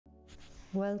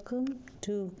Welcome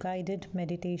to Guided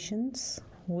Meditations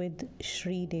with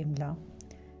Shree Dembla.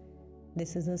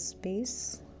 This is a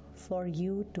space for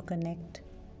you to connect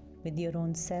with your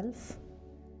own self,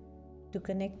 to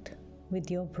connect with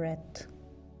your breath.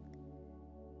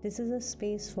 This is a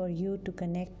space for you to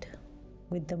connect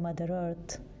with the Mother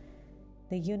Earth,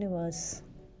 the universe,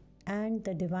 and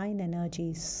the divine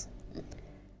energies.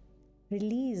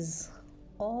 Release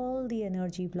all the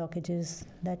energy blockages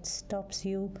that stops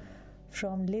you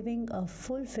from living a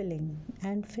fulfilling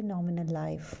and phenomenal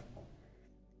life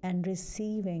and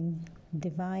receiving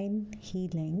divine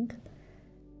healing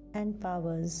and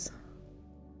powers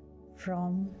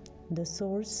from the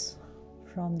source,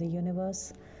 from the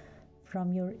universe,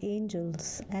 from your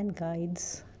angels and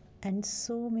guides, and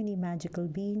so many magical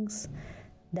beings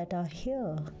that are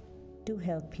here to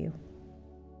help you.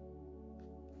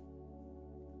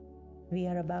 We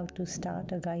are about to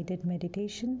start a guided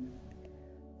meditation.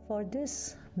 For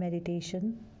this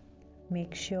meditation,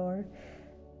 make sure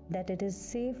that it is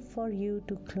safe for you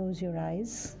to close your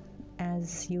eyes,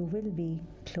 as you will be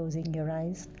closing your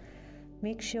eyes.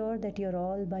 Make sure that you're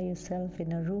all by yourself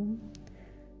in a room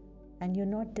and you're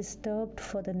not disturbed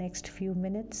for the next few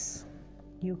minutes.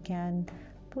 You can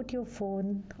put your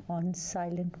phone on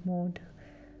silent mode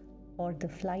or the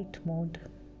flight mode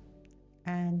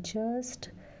and just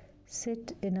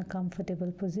sit in a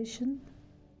comfortable position.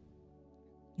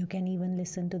 You can even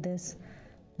listen to this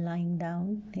lying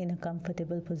down in a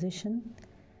comfortable position.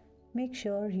 Make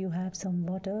sure you have some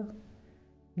water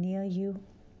near you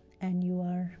and you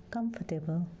are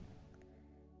comfortable.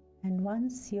 And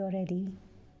once you're ready,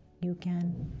 you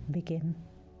can begin.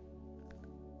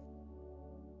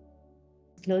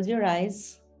 Close your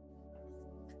eyes.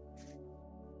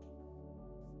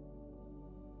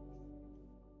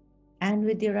 And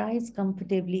with your eyes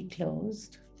comfortably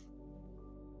closed,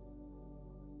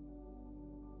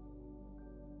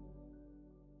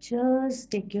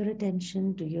 just take your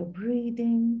attention to your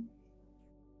breathing.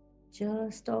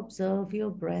 Just observe your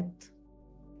breath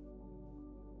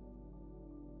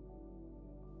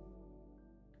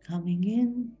coming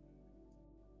in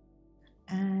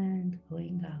and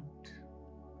going out.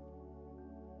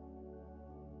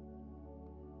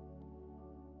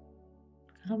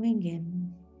 Coming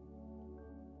in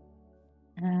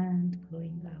and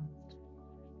going out.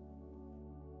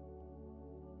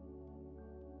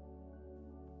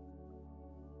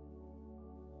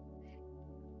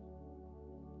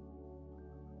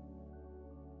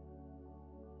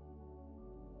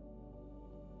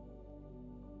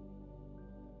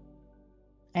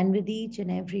 And with each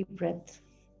and every breath,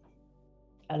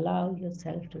 allow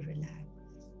yourself to relax.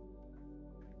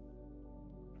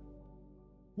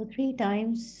 For 3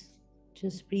 times,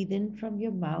 just breathe in from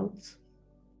your mouth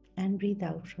and breathe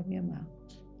out from your mouth.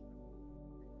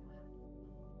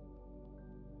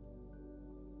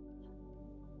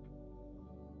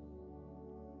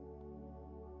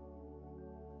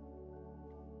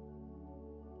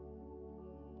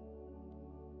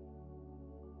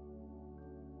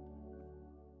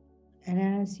 And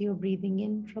as you're breathing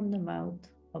in from the mouth,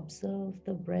 observe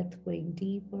the breath going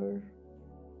deeper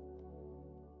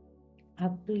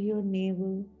up to your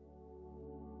navel.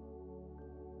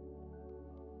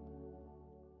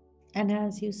 And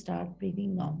as you start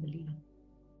breathing normally,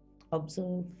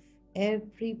 observe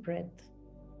every breath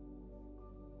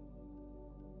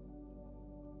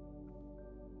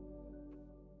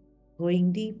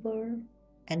going deeper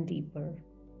and deeper.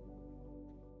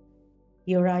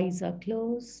 Your eyes are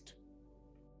closed.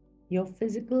 Your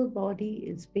physical body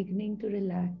is beginning to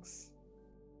relax.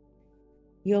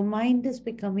 Your mind is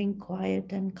becoming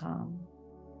quiet and calm.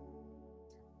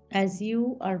 As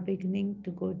you are beginning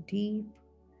to go deep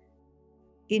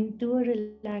into a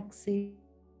relaxation,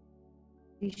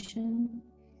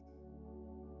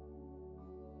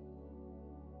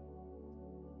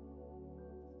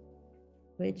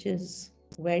 which is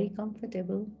very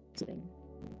comfortable.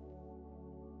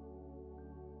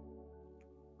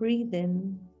 Breathe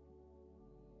in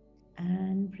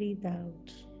and breathe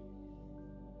out.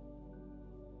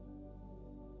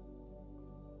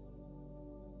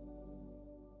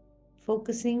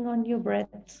 Focusing on your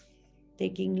breath,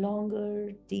 taking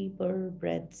longer, deeper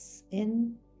breaths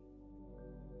in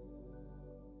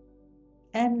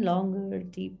and longer,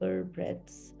 deeper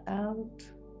breaths out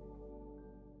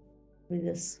with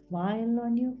a smile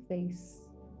on your face.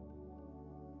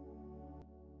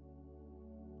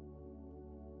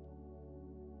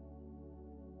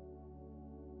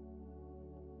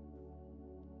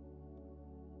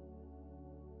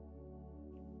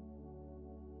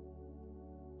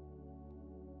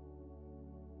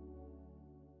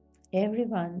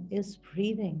 Everyone is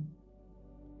breathing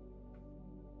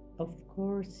Of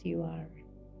course, you are.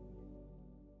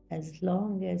 As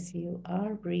long as you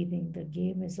are breathing, the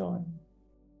game is on.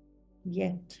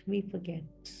 Yet we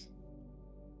forget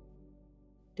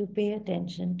to pay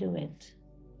attention to it.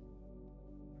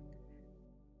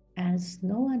 As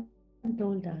no one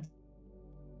told us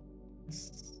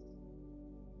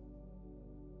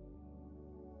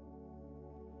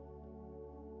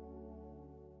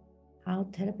how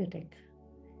therapeutic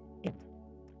it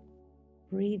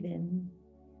breathe in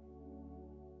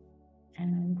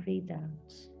and breathe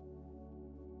out.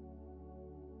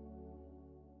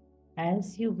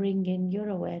 As you bring in your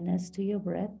awareness to your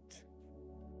breath,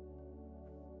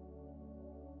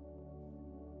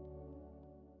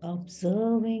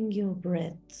 observing your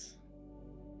breath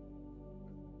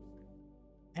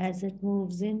as it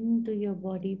moves into your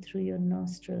body through your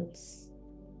nostrils,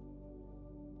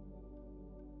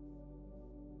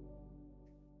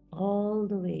 all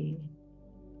the way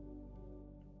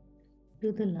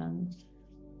to the lungs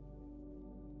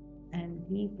and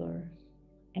deeper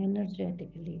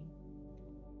energetically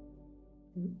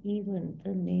to even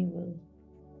the navel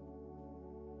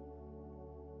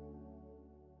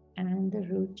and the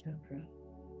root chakra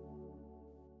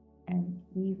and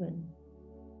even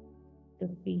the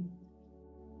feet.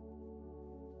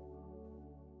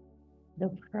 The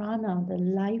prana, the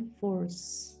life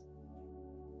force,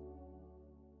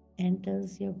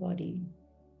 enters your body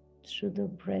through the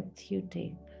breath you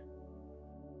take.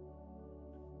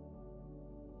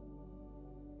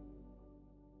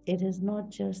 It is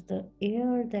not just the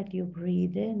air that you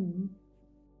breathe in,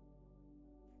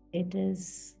 it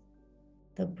is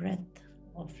the breath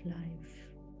of life.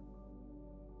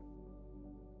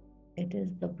 It is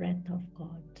the breath of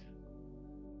God.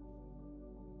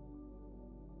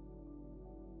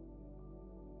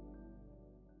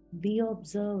 Be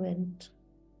observant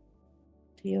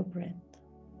to your breath.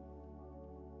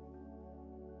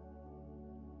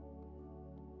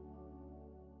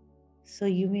 So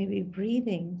you may be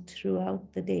breathing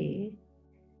throughout the day,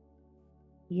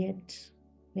 yet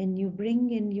when you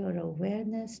bring in your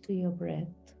awareness to your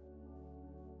breath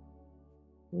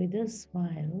with a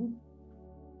smile,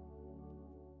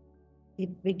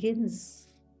 it begins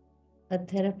a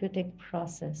therapeutic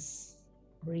process.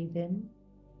 Breathe in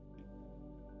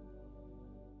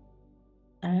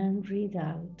and breathe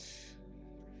out.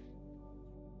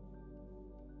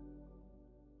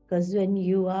 Because when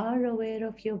you are aware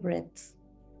of your breath,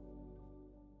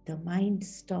 the mind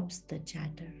stops the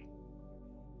chatter.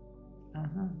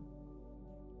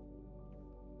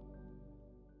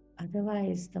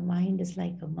 Otherwise, the mind is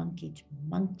like a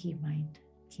monkey mind,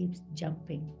 keeps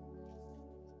jumping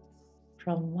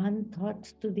from one thought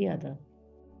to the other.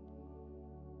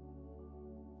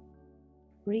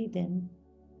 Breathe in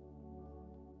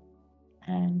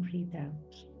and breathe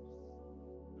out.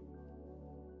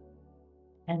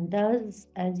 And thus,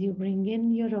 as you bring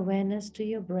in your awareness to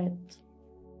your breath,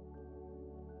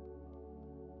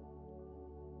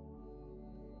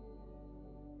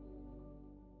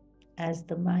 as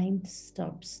the mind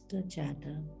stops the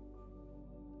chatter,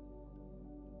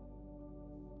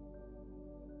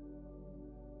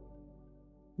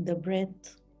 the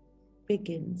breath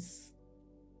begins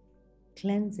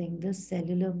cleansing the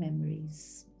cellular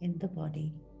memories in the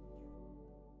body,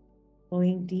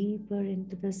 going deeper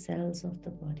into the cells of the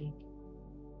body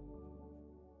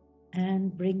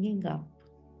and bringing up.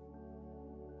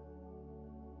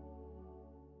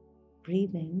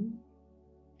 Breathe in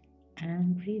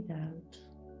and breathe out.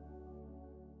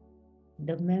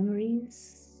 The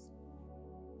memories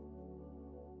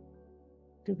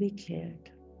to be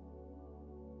cleared.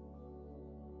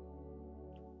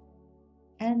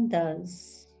 And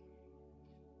thus,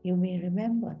 you may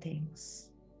remember things,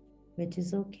 which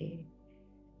is okay.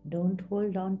 Don't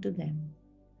hold on to them.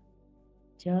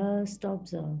 Just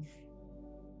observe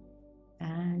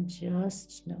and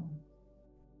just know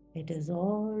it is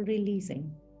all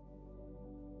releasing.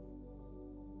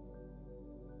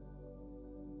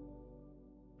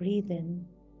 Breathe in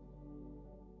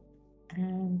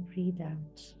and breathe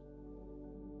out.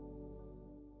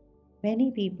 Many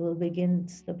people begin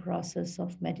the process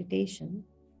of meditation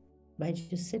by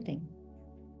just sitting.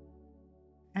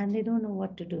 And they don't know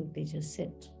what to do. They just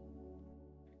sit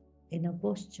in a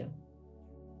posture.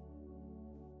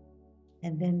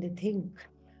 And then they think.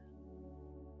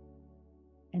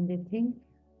 And they think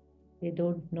they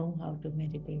don't know how to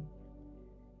meditate.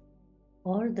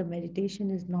 Or the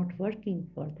meditation is not working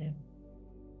for them.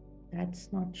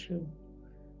 That's not true.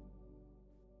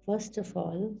 First of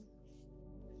all,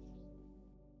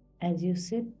 as you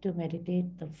sit to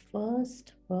meditate, the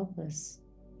first purpose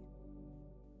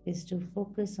is to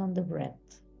focus on the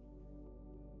breath.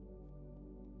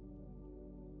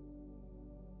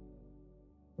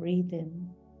 Breathe in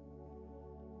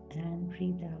and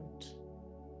breathe out.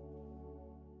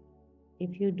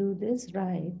 If you do this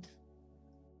right,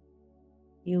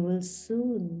 you will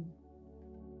soon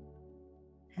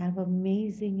have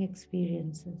amazing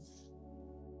experiences.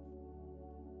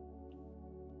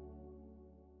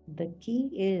 The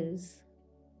key is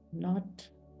not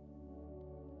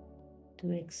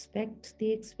to expect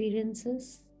the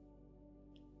experiences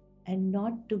and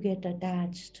not to get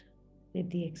attached with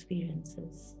the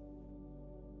experiences.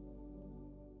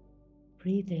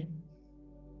 Breathe in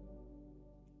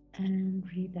and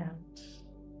breathe out.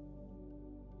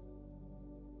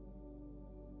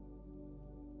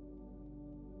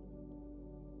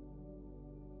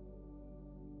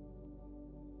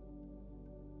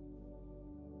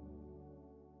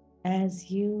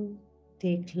 As you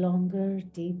take longer,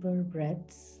 deeper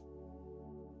breaths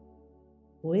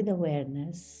with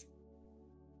awareness,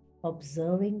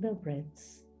 observing the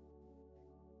breaths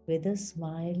with a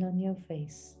smile on your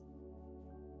face.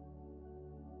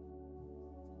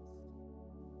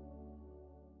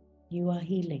 You are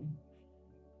healing.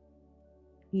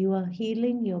 You are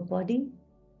healing your body.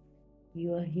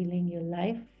 You are healing your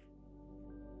life.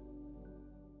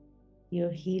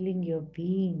 You're healing your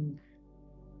being.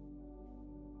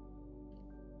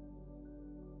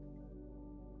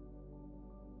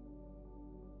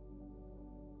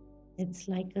 It's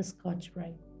like a Scotch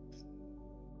Brite,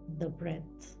 the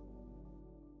breath.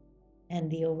 And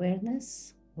the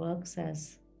awareness works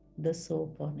as the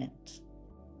soap on it.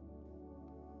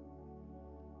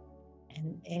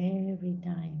 And every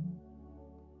time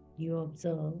you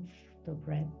observe the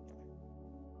breath,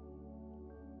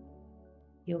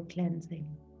 you're cleansing.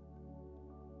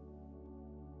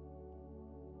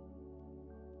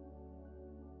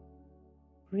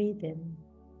 Breathe in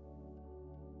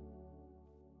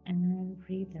and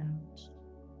breathe out.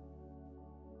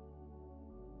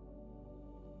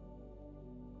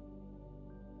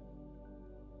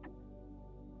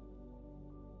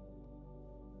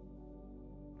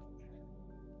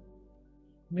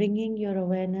 Bringing your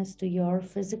awareness to your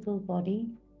physical body.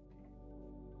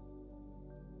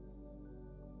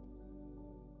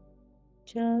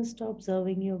 Just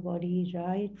observing your body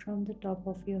right from the top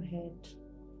of your head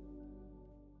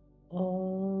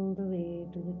all the way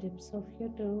to the tips of your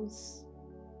toes.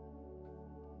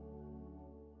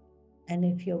 And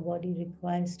if your body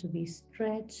requires to be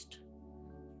stretched,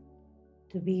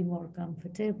 to be more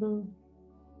comfortable,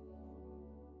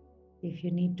 if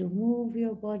you need to move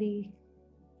your body,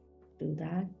 do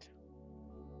that.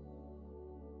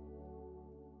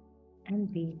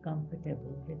 And be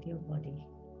comfortable with your body.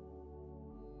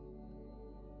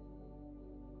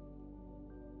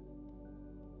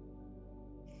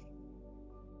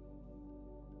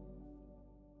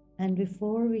 And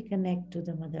before we connect to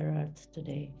the Mother Earth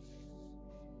today,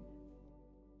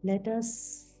 let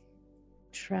us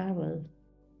travel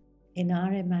in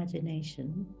our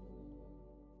imagination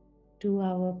to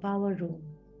our power room.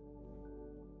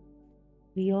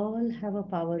 We all have a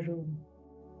power room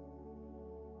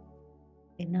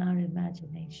in our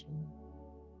imagination.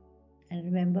 And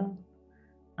remember,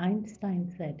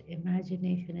 Einstein said,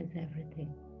 imagination is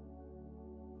everything.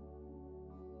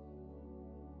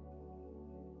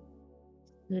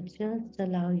 So just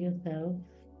allow yourself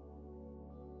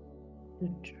to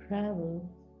travel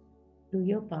to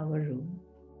your power room.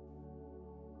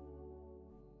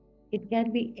 It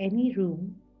can be any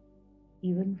room,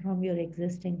 even from your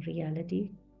existing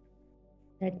reality,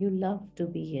 that you love to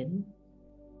be in,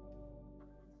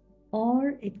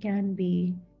 or it can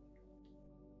be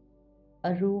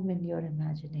a room in your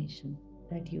imagination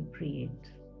that you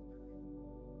create.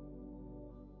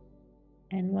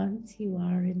 And once you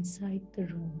are inside the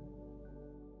room,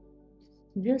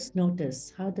 just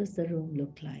notice, how does the room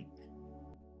look like?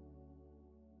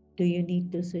 Do you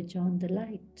need to switch on the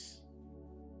lights?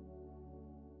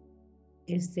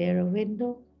 Is there a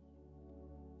window?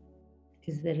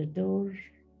 Is there a door?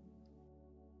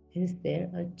 Is there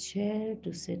a chair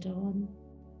to sit on?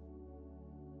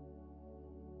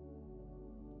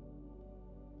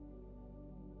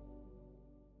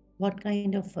 What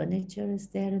kind of furniture is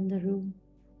there in the room?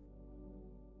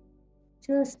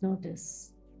 Just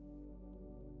notice.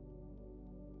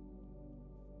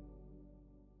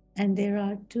 And there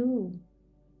are two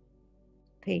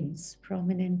things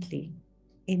prominently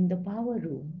in the power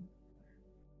room.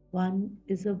 One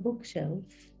is a bookshelf,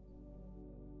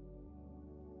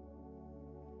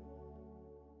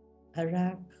 a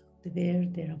rack where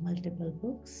there are multiple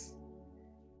books.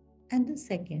 And the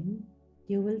second,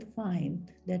 you will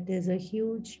find that there's a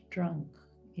huge trunk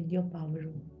in your power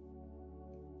room.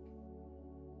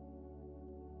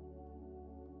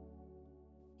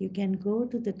 You can go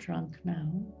to the trunk now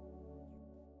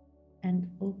and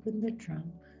open the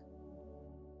trunk.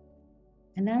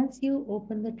 And as you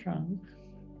open the trunk,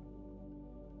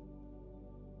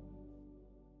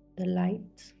 the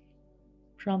light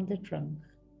from the trunk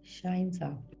shines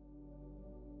out.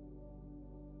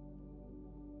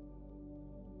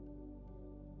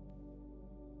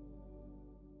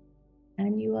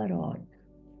 And you are awed.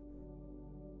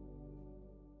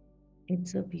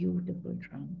 It's a beautiful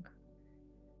trunk.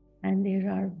 And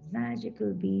there are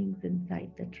magical beings inside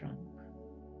the trunk,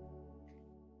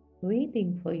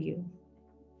 waiting for you,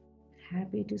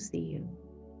 happy to see you.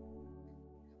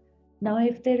 Now,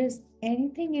 if there is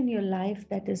anything in your life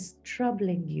that is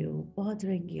troubling you,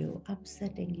 bothering you,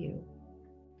 upsetting you,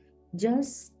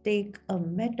 just take a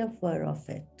metaphor of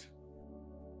it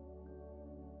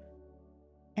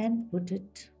and put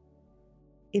it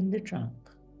in the trunk.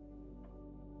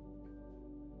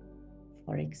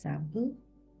 For example,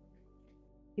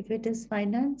 if it is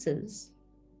finances,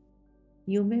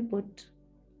 you may put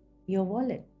your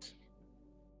wallet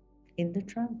in the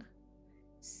trunk.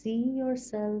 See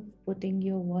yourself putting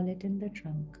your wallet in the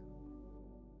trunk,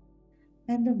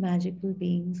 and the magical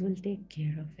beings will take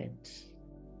care of it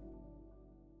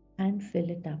and fill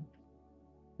it up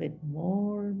with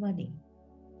more money.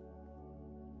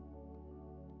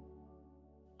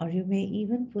 Or you may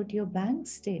even put your bank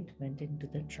statement into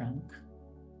the trunk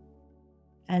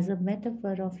as a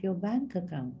metaphor of your bank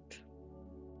account,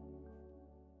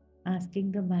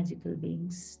 asking the magical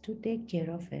beings to take care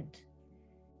of it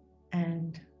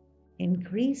and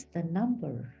increase the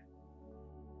number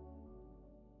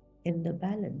in the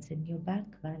balance, in your bank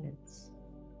balance.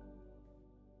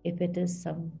 If it is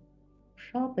some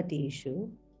property issue,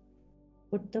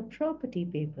 put the property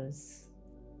papers,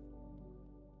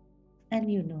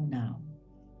 and you know now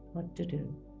what to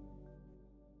do.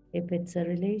 If it's a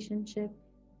relationship,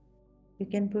 you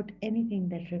can put anything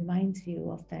that reminds you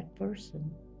of that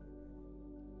person.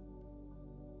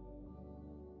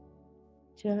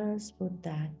 Just put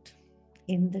that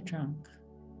in the trunk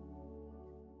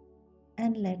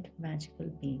and let magical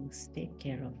beings take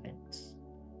care of it.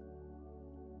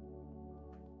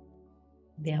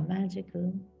 They are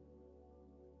magical.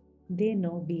 They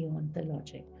know beyond the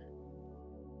logic.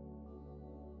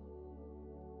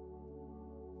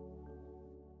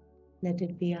 Let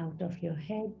it be out of your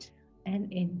head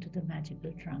and into the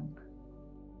magical trunk.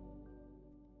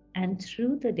 And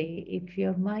through the day, if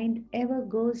your mind ever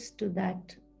goes to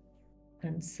that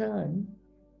concern,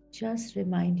 just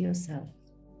remind yourself,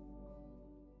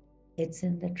 it's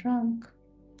in the trunk.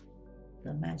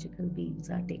 The magical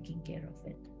beings are taking care of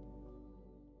it.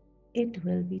 It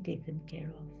will be taken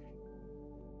care of.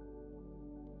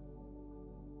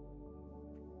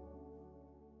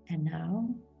 And now,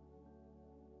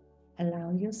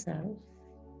 allow yourself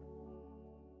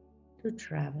to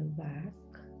travel back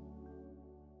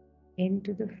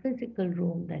into the physical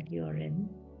room that you are in,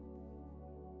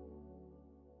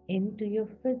 into your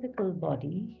physical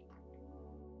body,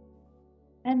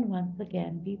 and once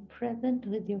again be present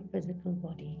with your physical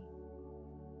body.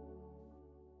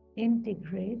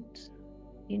 Integrate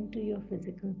into your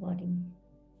physical body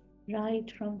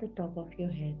right from the top of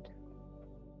your head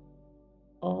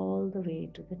all the way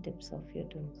to the tips of your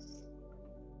toes.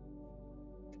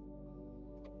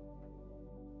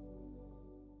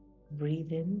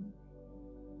 Breathe in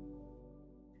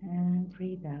and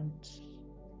breathe out.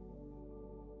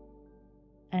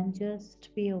 And just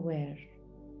be aware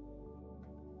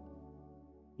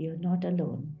you're not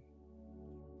alone.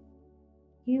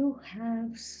 You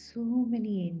have so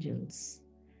many angels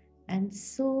and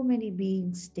so many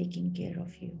beings taking care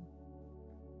of you.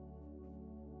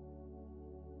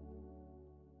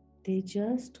 They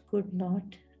just could not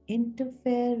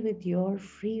interfere with your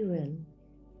free will.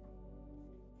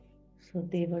 So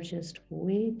they were just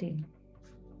waiting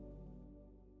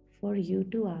for you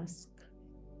to ask.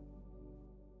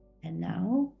 And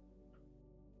now,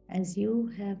 as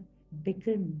you have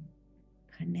begun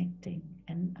connecting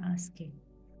and asking,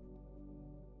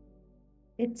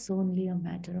 it's only a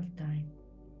matter of time.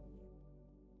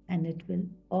 And it will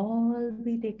all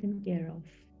be taken care of.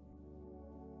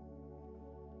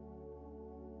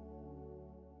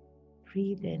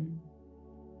 Breathe in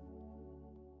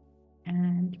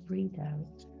and breathe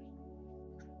out.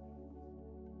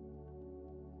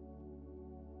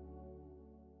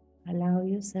 Allow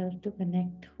yourself to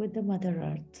connect with the Mother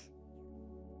Earth,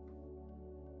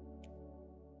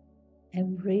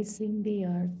 embracing the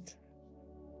earth.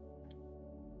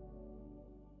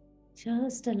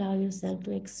 Just allow yourself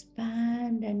to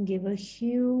expand and give a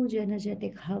huge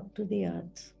energetic hug to the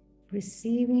earth,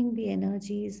 receiving the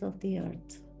energies of the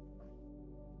earth.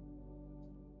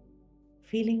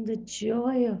 feeling the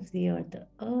joy of the earth. The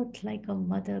earth, like a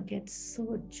mother, gets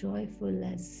so joyful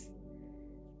as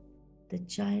the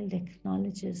child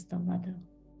acknowledges the mother,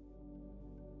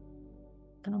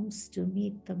 comes to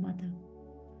meet the mother.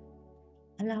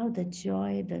 Allow the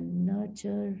joy, the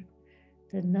nurturing,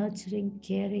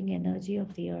 caring energy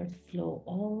of the earth flow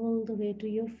all the way to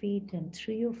your feet, and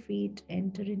through your feet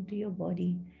enter into your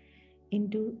body,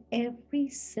 into every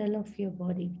cell of your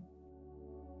body,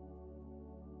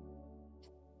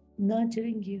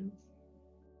 nurturing you,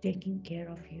 taking care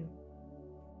of you.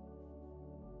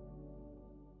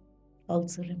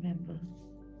 Also remember,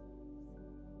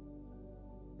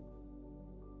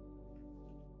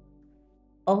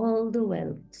 all the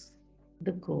wealth,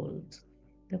 the gold,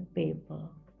 the paper,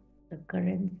 the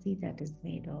currency that is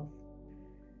made of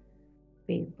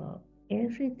paper,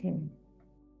 everything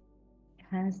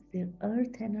has the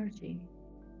earth energy.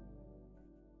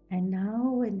 And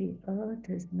now, when the earth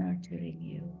is nurturing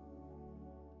you,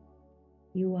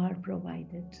 you are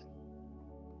provided,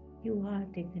 you are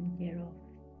taken care of.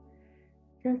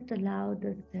 Just allow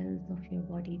the cells of your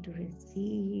body to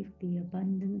receive the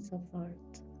abundance of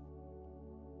earth.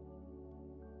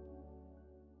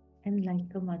 And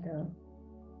like a mother,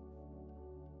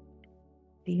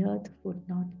 the earth would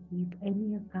not keep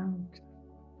any account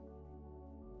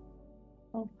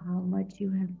of how much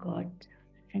you have got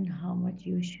and how much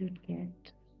you should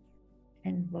get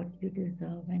and what you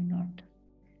deserve and not.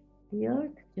 The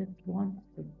earth just wants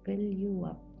to fill you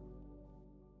up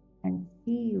and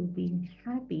see you being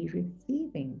happy,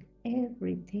 receiving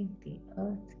everything the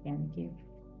earth can give,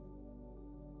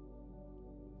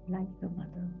 like a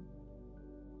mother.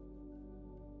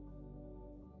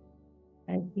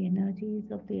 As the energies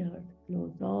of the earth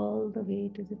flows all the way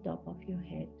to the top of your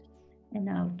head and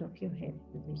out of your head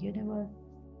to the universe,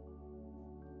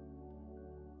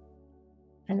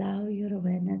 allow your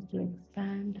awareness to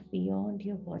expand beyond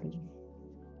your body,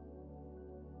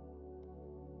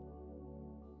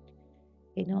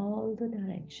 in all the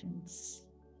directions,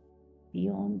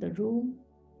 beyond the room,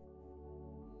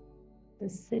 the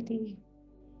city,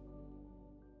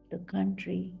 the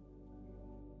country,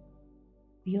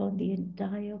 beyond the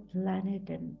entire planet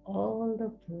and all the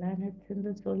planets in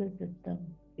the solar system,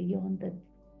 beyond the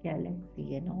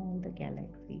galaxy and all the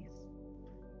galaxies,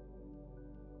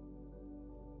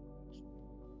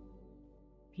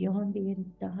 beyond the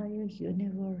entire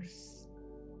universe.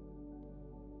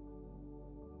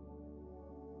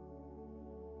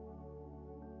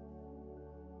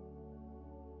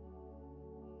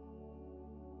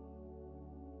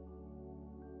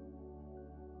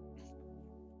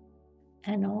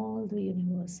 And all the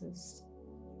universes.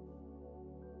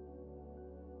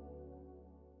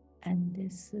 And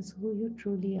this is who you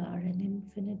truly are, an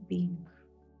infinite being.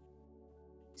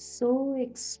 So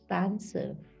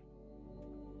expansive.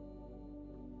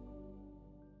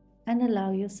 And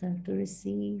allow yourself to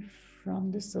receive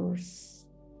from the source,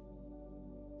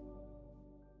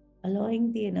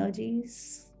 allowing the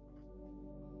energies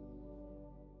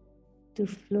to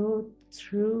flow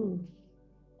through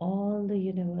all the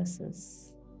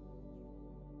universes,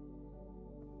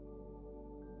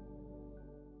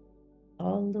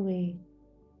 all the way,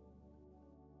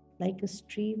 like a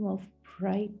stream of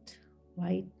bright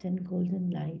white and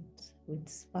golden light with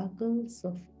sparkles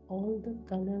of all the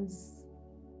colors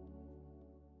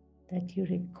that you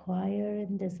require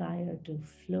and desire to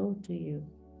flow to you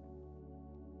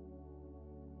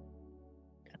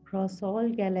across all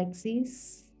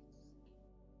galaxies,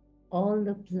 all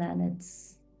the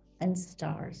planets and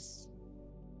stars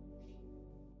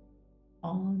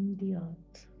on the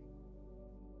earth,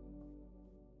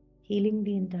 healing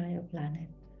the entire planet,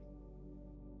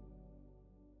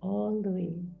 all the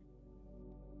way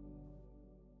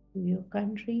to your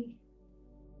country,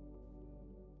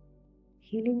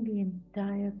 healing the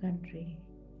entire country,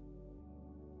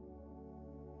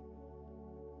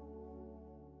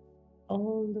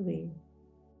 all the way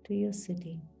to your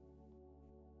city,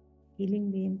 healing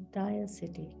the entire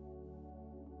city,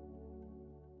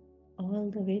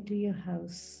 all the way to your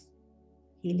house,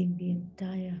 healing the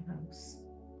entire house,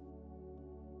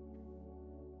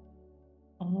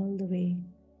 all the way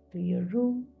to your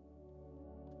room,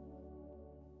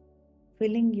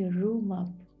 filling your room up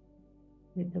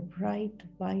with the bright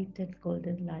white and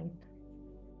golden light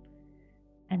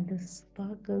and the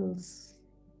sparkles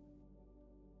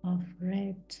of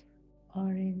red,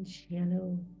 orange,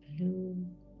 yellow, blue,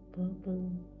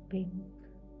 purple, pink,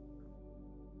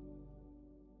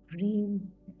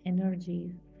 green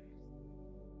energies,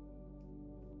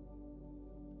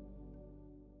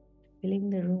 filling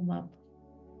the room up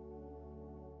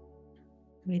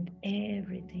with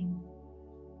everything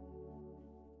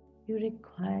you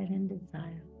require and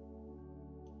desire.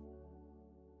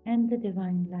 And the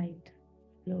divine light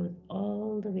flows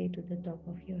all the way to the top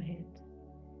of your head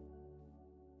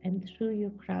and through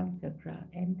your crown chakra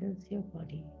enters your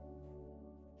body,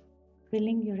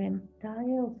 filling your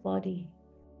entire body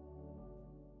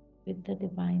with the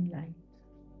divine light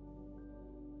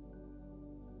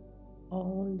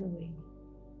all the way.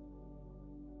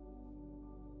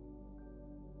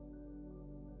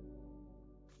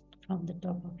 From the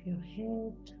top of your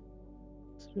head,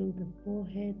 through the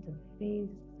forehead, the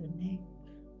face, the neck,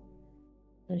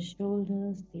 the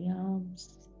shoulders, the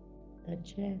arms, the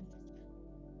chest,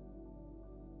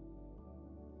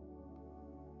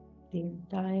 the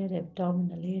entire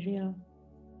abdominal area,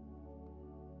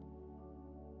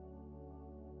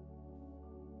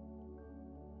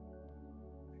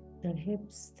 the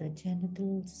hips, the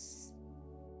genitals,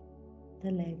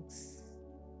 the legs,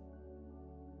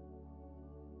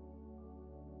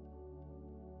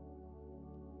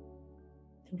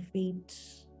 the feet,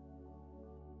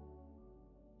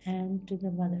 and to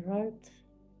the Mother Earth,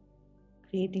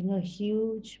 creating a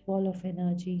huge ball of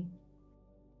energy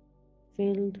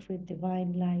filled with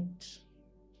divine light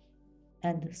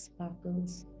and the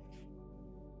sparkles,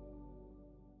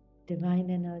 divine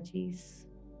energies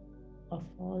of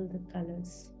all the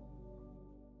colors,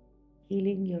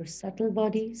 healing your subtle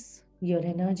bodies, your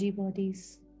energy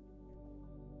bodies,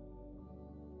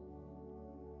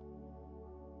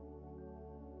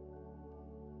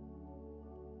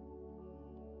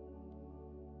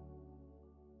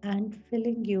 and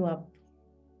filling you up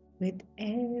with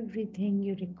everything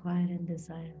you require and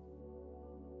desire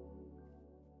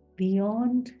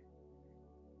beyond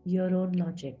your own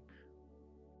logic.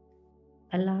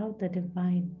 Allow the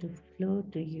divine to flow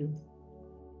to you.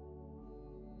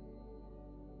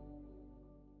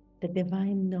 The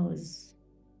divine knows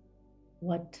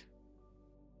what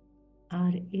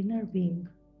our inner being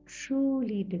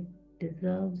truly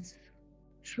deserves,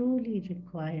 truly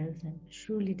requires, and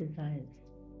truly desires.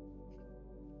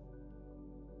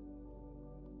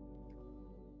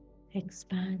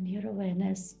 Expand your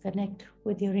awareness, connect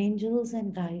with your angels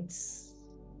and guides,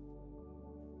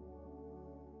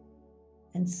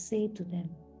 and say to them,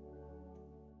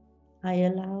 I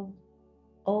allow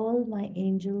all my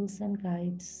angels and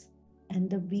guides and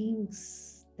the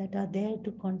beings that are there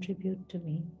to contribute to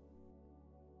me,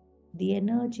 the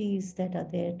energies that are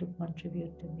there to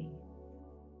contribute to me,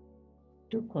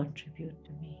 to contribute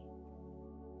to me.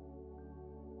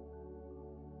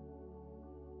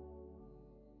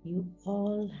 You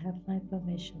all have my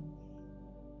permission.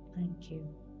 Thank you.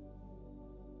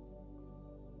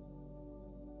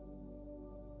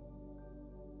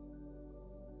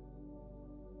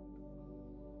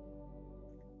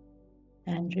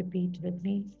 And repeat with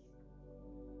me.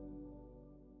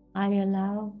 I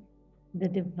allow the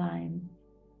divine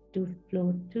to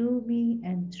flow to me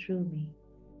and through me.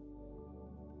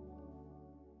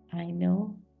 I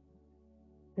know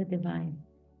the divine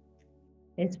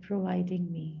is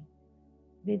providing me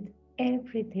with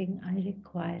everything I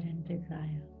require and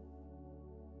desire.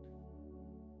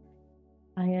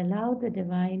 I allow the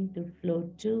divine to flow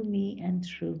to me and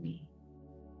through me.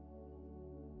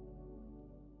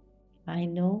 I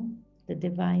know the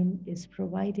divine is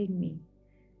providing me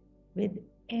with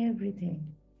everything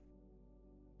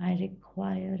I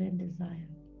require and desire.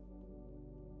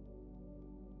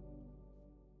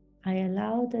 I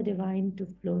allow the divine to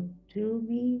flow to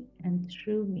me and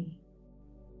through me.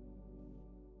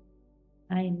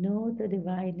 I know the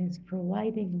divine is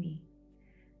providing me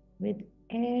with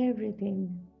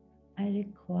everything I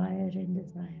require and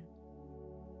desire.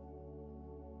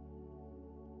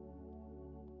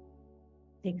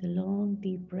 Take a long,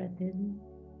 deep breath in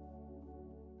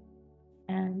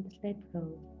and let go.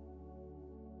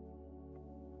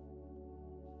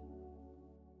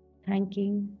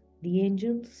 Thanking the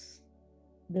angels,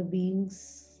 the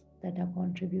beings that are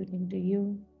contributing to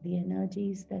you, the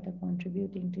energies that are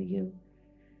contributing to you,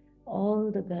 all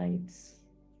the guides.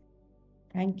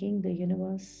 Thanking the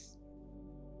universe,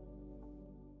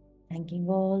 thanking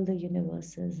all the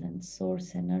universes and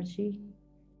source energy,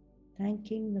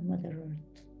 thanking the Mother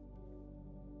Earth,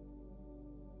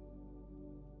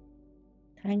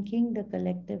 thanking the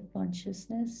collective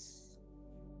consciousness,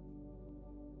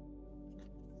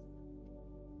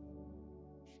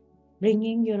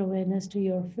 bringing your awareness to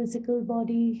your physical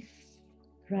body,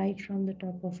 right from the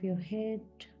top of your head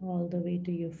all the way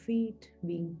to your feet,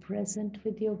 being present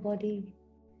with your body.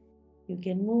 You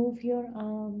can move your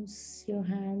arms, your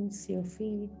hands, your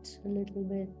feet a little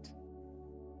bit.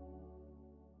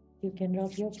 You can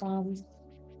rub your palms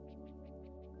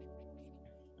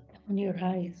on your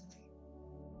eyes.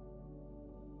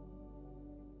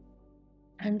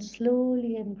 And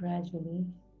slowly and gradually,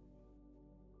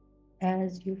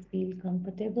 as you feel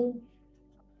comfortable,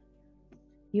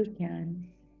 you can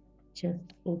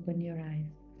just open your eyes.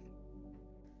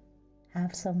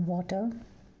 Have some water.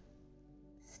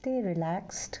 Stay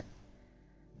relaxed.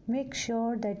 Make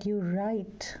sure that you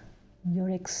write your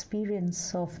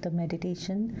experience of the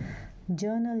meditation,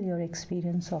 journal your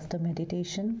experience of the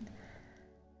meditation.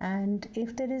 And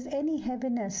if there is any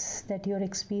heaviness that you're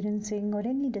experiencing or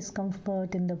any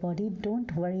discomfort in the body,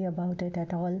 don't worry about it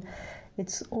at all.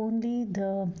 It's only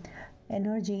the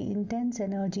energy, intense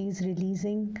energy is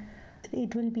releasing.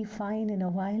 It will be fine in a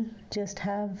while. Just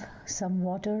have some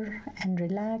water and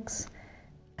relax,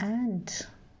 and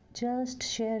just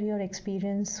share your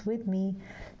experience with me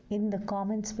in the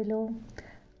comments below.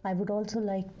 I would also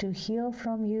like to hear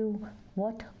from you.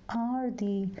 What are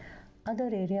the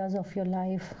other areas of your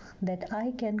life that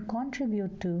I can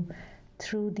contribute to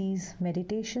through these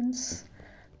meditations?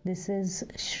 This is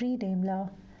Shree Dembla,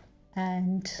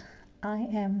 and I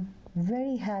am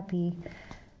very happy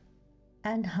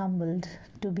and humbled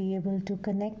to be able to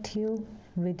connect you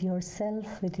with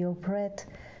yourself, with your breath,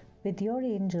 with your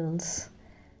angels.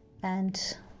 And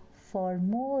for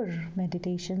more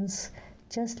meditations,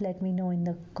 just let me know in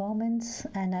the comments,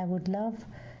 and I would love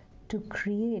to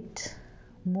create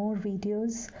more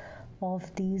videos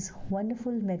of these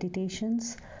wonderful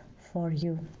meditations for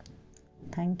you.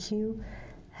 Thank you.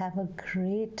 Have a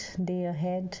great day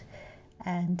ahead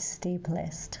and stay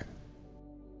blessed.